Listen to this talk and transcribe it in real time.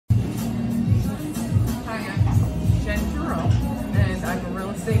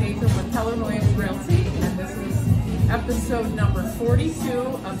Williams Realty, and this is episode number 42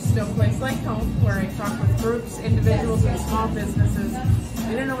 of Stow Place Like Home, where I talk with groups, individuals, and small businesses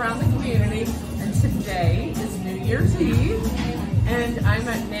in and around the community. And today is New Year's Eve, and I'm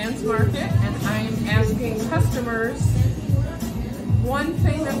at Nan's Market, and I'm asking customers one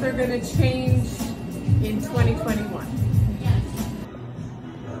thing that they're going to change in 2021.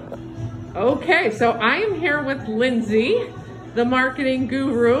 Okay, so I am here with Lindsay, the marketing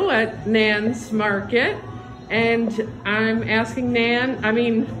guru at Nan's Market, and I'm asking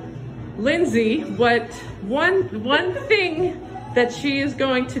Lindsay, what one thing that she is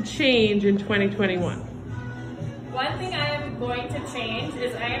going to change in 2021. One thing I am going to change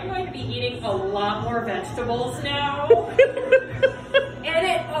is I am going to be eating a lot more vegetables now. And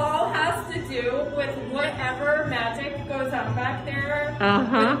it all has to do with whatever magic goes on back there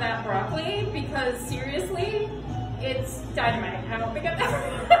with that broccoli, because seriously, it's dynamite. I don't think I've ever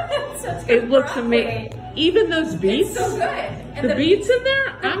had such good It looks broccoli. amazing. Even those beets. It's so good. And the beets in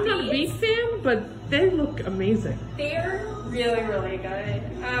there, I'm not a beet fan, but they look amazing. They're really, really good.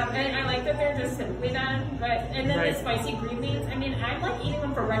 And I like that they're just simply done. And then the spicy green beans, I mean, I'm like eating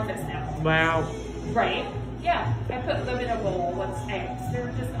them for breakfast now. Wow. Right? Yeah, I put them in a bowl with eggs.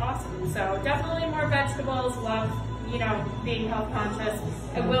 They're just awesome. So definitely more vegetables. Love, being health conscious.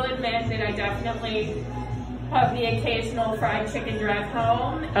 I will admit that I definitely have the occasional fried chicken drive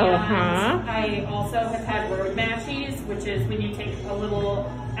home. And I also have had road mashies, which is when you take a little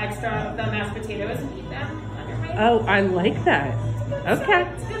extra of the mashed potatoes and eat them on your way. Oh, I like that. Okay.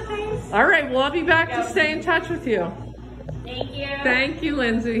 It's good things. All right, well, I'll be back to stay in touch with you. Thank you. Thank you,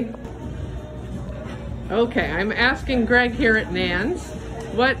 Lindsay. Okay, I'm asking Greg here at Nan's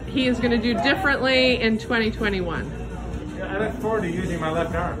what he is going to do differently in 2021. I look forward to using my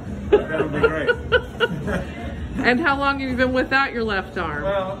left arm. That'll be great. And how long have you been without your left arm?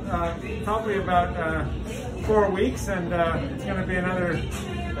 Well, probably about 4 weeks, and it's going to be another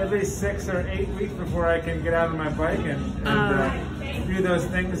at least 6 or 8 weeks before I can get out on my bike and do those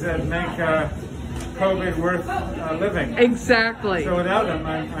things that make COVID worth living. Exactly. So without them,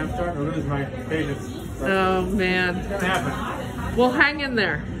 I'm starting to lose my patience. Oh, man. It's going to happen. Well, hang in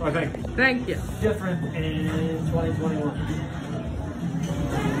there. Well, thank you. Thank you. Different in 2021.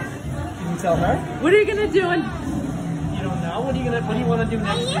 Can you tell her? What are you going to do in... You don't know? What do you want to do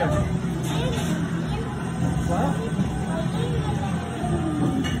next year? What?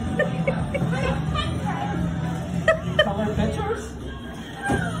 Color pictures?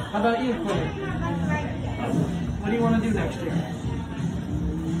 How about you, Quinn? What do you want to do next year?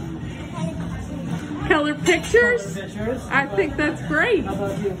 Color pictures? Color pictures? I think that's great. How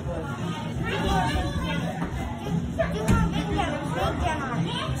about you, Quinn?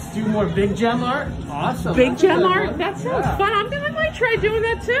 Do more big gem art? Awesome. Big That's a gem good art? one. That sounds Yeah. fun. I might try doing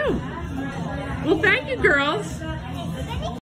that too. Well, thank you, girls.